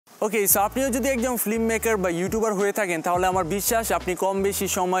ওকে, so আপনিও যদি একজন ফিল্ম মেকার বা ইউটিউবার হয়ে থাকেন তাহলে আমার বিশ্বাস আপনি কম বেশি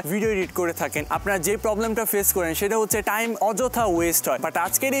সময় ভিডিও এডিট করে থাকেন। আপনার যে প্রবলেমটা ফেস করেন সেটা হচ্ছে টাইম অযথা ওয়েস্ট হয়। বাট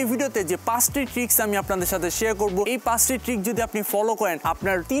আজকের এই ভিডিওতে যে 5টি ট্রিক্স আমি আপনাদের সাথে শেয়ার করব, এই 5টি ট্রিক যদি আপনি ফলো করেন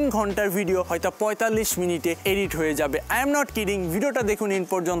আপনার 3 ঘন্টার ভিডিও হয়তো 45 মিনিটে এডিট হয়ে যাবে। আই এম নট কিডিং, ভিডিওটা দেখুন ইন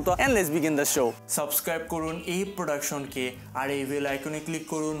পর্যন্ত and let's begin the show. Subscribe করুন এই প্রোডাকশনকে আর এই বেল আইকনে ক্লিক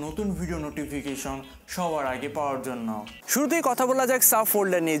করুন নতুন ভিডিও নোটিফিকেশন সবার আগে পাওয়ার জন্য। শুরুতেই কথা বলা যাক সাব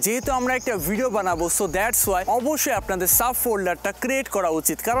ফোল্ডার নিয়ে। যেহেতু আমরা একটা ভিডিও বানাবো সো দ্যাটস ওয়াই অবশ্যই আপনাদের সাব ফোল্ডারটা ক্রিয়েট করা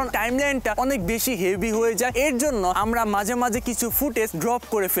উচিত, কারণ টাইমলাইনটা অনেক বেশি হেভি হয়ে যায়। এর জন্য আমরা মাঝে মাঝে কিছু ফুটেজ ড্রপ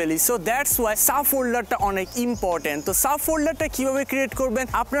করে ফেলি। সো দ্যাটস ওয়াই সাব ফোল্ডারটা অনেক ইম্পর্টেন্ট। তো সাব ফোল্ডারটা কিভাবে ক্রিয়েট করবেন,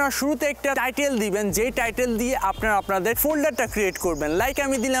 আপনারা শুরুতে একটা টাইটেল দিবেন, যে টাইটেল দিয়ে আপনারা আপনাদের ফোল্ডারটা ক্রিয়েট করবেন। লাইক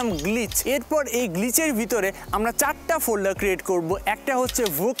আমি দিলাম গ্লিচ। এরপর এই গ্লিচের ভিতরে আমরা 4টা ফোল্ডার ক্রিয়েট করব। একটা হচ্ছে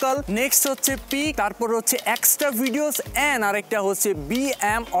ভোকাল, নেক্সট হচ্ছে পিক, তারপর হচ্ছে এক্সট্রা ভিডিওস এন্ড আরেকটা হচ্ছে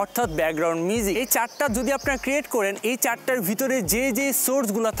বিএম অর্থাৎ ব্যাকগ্রাউন্ড মিউজিক। এই 4টা যদি আপনারা ক্রিয়েট করেন, এই 4টার ভিতরে যে যে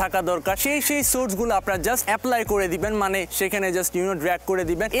সোর্সগুলো থাকা দরকার সেই সোর্সগুলো আপনারা জাস্ট অ্যাপ্লাই করে দিবেন, মানে সেখানে জাস্ট ড্র্যাগ করে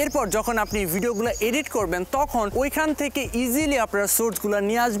দিবেন। এরপর যখন আপনি ভিডিওগুলো এডিট করবেন তখন ওইখান থেকে ইজিলি আপনারা সোর্সগুলো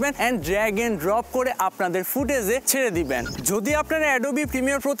নিয়ে আসবেন এন্ড ড্র্যাগ এন্ড ড্রপ করে আপনাদের ফুটেজে ছেড়ে দিবেন। যদি আপনারা অ্যাডোবি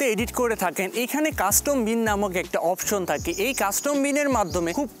প্রিমিয়ার প্রোতে এডিট করে থাকেন, এখানে কাস্টম বিন নামক একটা অপশন থাকে। এই কাস্টম বিনের মাধ্যমে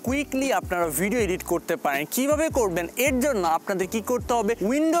খুব কুইকলি আপনারা ভিডিও এডিট করতে পারেন। কিভাবে করবেন, এর জন্য আপনাদের কি করতে হবে,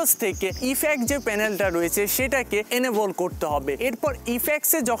 উইন্ডোজ থেকে ইফেক্ট যে প্যানেলটা রয়েছে সেটাকে এনেবল করতে হবে। এরপর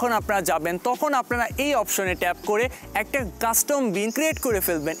ইফেক্টসে যখন আপনারা যাবেন তখন আপনারা এই অপশনে ট্যাপ করে একটা কাস্টম বিন ক্রিয়েট করে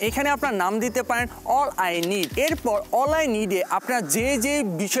ফেলবেন। এখানে আপনারা নাম দিতে পারেন অল আই নিড। এরপর অল আই নিডে আপনারা যে যে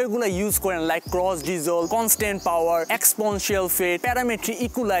বিষয়গুলো ইউজ করেন লাইক ক্রস ডিজল, কনস্ট্যান্ট পাওয়ার, এক্সপোনেনশিয়াল ফেড, প্যারামেট্রিক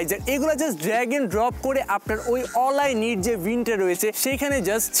ইকুয়ালাইজার, এগুলো জাস্ট ড্র্যাগ এন্ড ড্রপ করে আপনার ওই অল আই নিড যে বিনটা রয়েছে সেখানে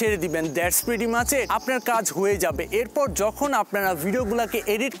জাস্ট ছেড়ে দিবেন। দ্যাটস প্রিটি মাচ ইট, আপনার কাজ হয়ে যাবে। এরপর যখন আপনারা ভিডিওগুলোকে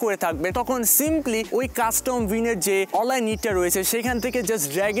এডিট করে থাকবেন তখন সিম্পলি ওই কাস্টম বিনের যে অল আই নিডটা রয়েছে সেখান থেকে জাস্ট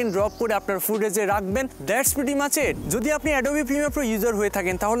ড্র্যাগ এন্ড ড্রপ করে আপনার ফুটেজে রাখবেন। দ্যাটস প্রিটি মাচ ইট। যদি আপনি অ্যাডোবি প্রিমিয়ার প্রো ইউজার হয়ে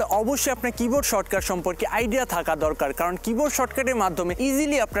থাকেন তাহলে অবশ্যই আপনার কিবোর্ড শর্টকাট সম্পর্কে আইডিয়া থাকা দরকার, কারণ কিবোর্ড শর্টকাটের মাধ্যমে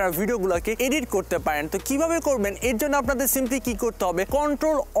ইজিলি আপনারা ভিডিওগুলোকে এডিট করতে পারেন। তো কিভাবে করবেন, এর জন্য আপনাদের সিম্পলি কি করতে হবে,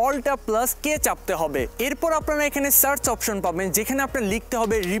 কন্ট্রোল অল্টা প্লাস কে চাপতে হবে। এরপর আপনারা এখানে সার্চ অপশন পাবেন যেখানে আপনার লিখতে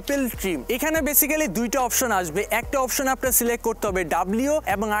হবে রিপেল ট্রিম। এখানে বেসিক্যালি 2টা অপশন আসবে। একটা অপশন আপনার সিলেক্ট করতে হবে ডাব্লিউ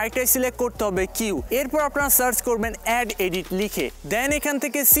এবং আরেকটা সিলেক্ট করতে হবে কিউ। এরপর আপনারা সার্চ করবেন অ্যাড এডিট লিখে, দেন এখান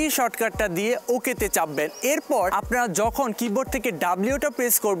থেকে সি শর্টকাটটা দিয়ে ওকেতে চাপবেন। এরপর আপনারা যখন কিবোর্ড থেকে ডাব্লিউটা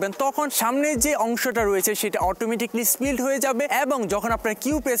প্রেস করবেন তখন সামনের যে অংশটা রয়েছে সেটা অটোমেটিকলি স্পিল্ড হয়ে যাবে এবং যখন আপনারা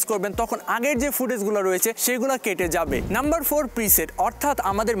কিউ প্রেস করবেন তখন আগের যে ফুটেজগুলো রয়েছে সেগুলো কেটে যাবে। নাম্বার 4 প্রিসেট, অর্থাৎ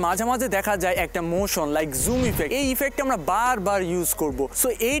আমাদের মাঝে মাঝে দেখা যায় একটা মোশন লাইক জুম ইফেক্ট। এই ইফেক্ট আমরা বারবার ইউজ করব। সো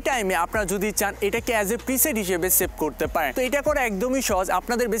এই টাইমে আপনারা যদি চান এটাকে অ্যাজ এ প্রিসেট হিসেবে সেভ করতে পারেন। তো এটা করা একদমই সহজ।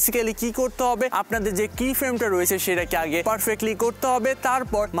 আপনাদের বেসিক্যালি কি করতে হবে, আপনাদের যে কি ফ্রেমটা রয়েছে সেটাকে আগে পারফেক্টলি করতে হবে,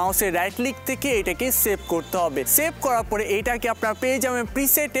 তারপর মাউসের রাইট ক্লিক থেকে এটাকে সেভ করতে হবে। সেভ করার পরে এটাকে আপনারা পেয়ে যাবেন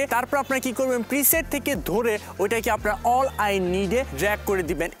প্রিসেটে। তারপর আপনারা কি করবেন, প্রিসেট থেকে ধরে ওইটাকে আপনারা অল আই নিডে ড্র্যাগ করে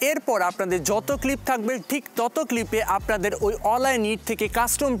দিবেন। এরপর আপনাদের যত ক্লিপ থাকবে ঠিক তত ক্লিপে আপনাদের ওই অল আই নিড থেকে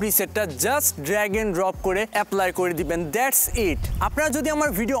custom প্রিসেটটা just drag and drop করে অ্যাপ্লাই করে দিবেন। That's it. আপনারা যদি আমার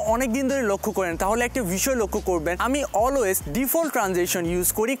ভিডিও অনেক দিন ধরে লক্ষ্য করেন তাহলে একটা বিষয় লক্ষ্য করবেন, আমি অলওয়েজ ডিফল্ট ট্রানজিশন ইউজ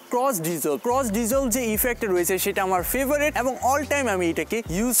করি ক্রস ডিজল। ক্রস ডিজল যে ইফেক্ট রয়েছে সেটা আমার ফেভারিট এবং অল টাইম আমি এটাকে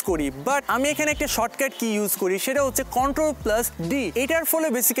ইউজ করি। বাট আমি এখানে একটা শর্টকাট কি ইউজ করি সেটা হচ্ছে কন্ট্রোল প্লাস ডি। এটার ফলে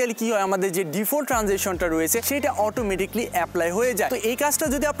বেসিক্যালি কি হয়, আমাদের যে ডিফল্ট ট্রানজিশনটা রয়েছে সেটা অটোমেটিকলি অ্যাপ্লাই হয়ে যায়। তো এই কাজটা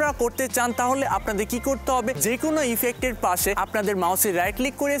যদি আপনারা করতে চান তাহলে আপনাদের কি করতে হবে, যে কোনো ইফেক্টের পাশে আপনাদের মাউসের রাইট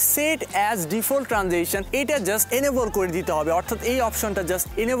ক্লিক করে সেট অ্যাজ ডিফল্ট ট্রানজিশন এটা জাস্ট এনেবল করে দিতে হবে। অর্থাৎ এই অপশনটা জাস্ট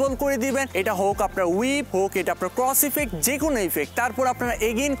এনেবল করে দিবেন। এটা হোক আপনার উইপ, হোক এটা আপনার ক্রস ইফেক্ট, যে কোনো ইফেক্ট। তারপর আপনারা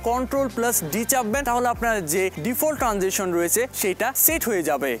এগেইন কন্ট্রোল প্লাস ডি চাপবেন, তাহলে আপনার যে ডিফল্ট ট্রানজিশন রয়েছে সেটা সেট হয়ে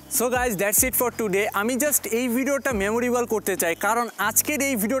যাবে। So guys that's it for today. আমি জাস্ট এই ভিডিওটা মেমোরেবল করতে চাই, কারণ আজকের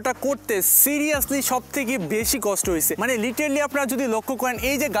এই ভিডিওটা করতে সিরিয়াসলি সব থেকে বেশি কষ্ট হয়েছে। মানে লিটারলি আপনারা যদি লক্ষ্য করেন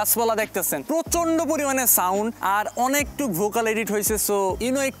এই যে গাছপালা দেখতেছেন প্রচন্ড পরিমাণে সাউন্ড আর অনেকটু ভোকাল এডিট হয়েছে। সো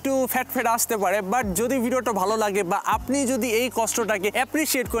একটু ফ্যাট আসতে পারে, বাট যদি ভিডিওটা ভালো লাগে বা আপনি যদি এই কষ্টটাকে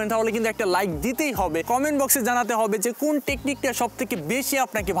অ্যাপ্রিসিয়েট করেন তাহলে কিন্তু একটা লাইক দিতেই হবে। কমেন্ট বক্সে জানাতে হবে যে কোন টেকনিকটা সব থেকে বেশি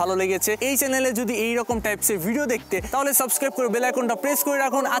আপনাকে ভালো লেগেছে। এই চ্যানেলে যদি এইরকম টাইপসের ভিডিও দেখতে তাহলে সাবস্ক্রাইব করে বেল আইকনটা প্রেস করে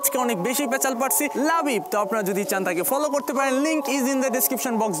রাখুন। আজকে অনেক বেশি পেঁচাল পারছি, লাভ ইট। তো আপনারা যদি চান তাকে ফলো করতে পারেন, link is in the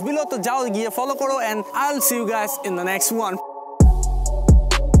description box below. তো যাও গিয়ে ফলো করো and I will see you guys in the next one.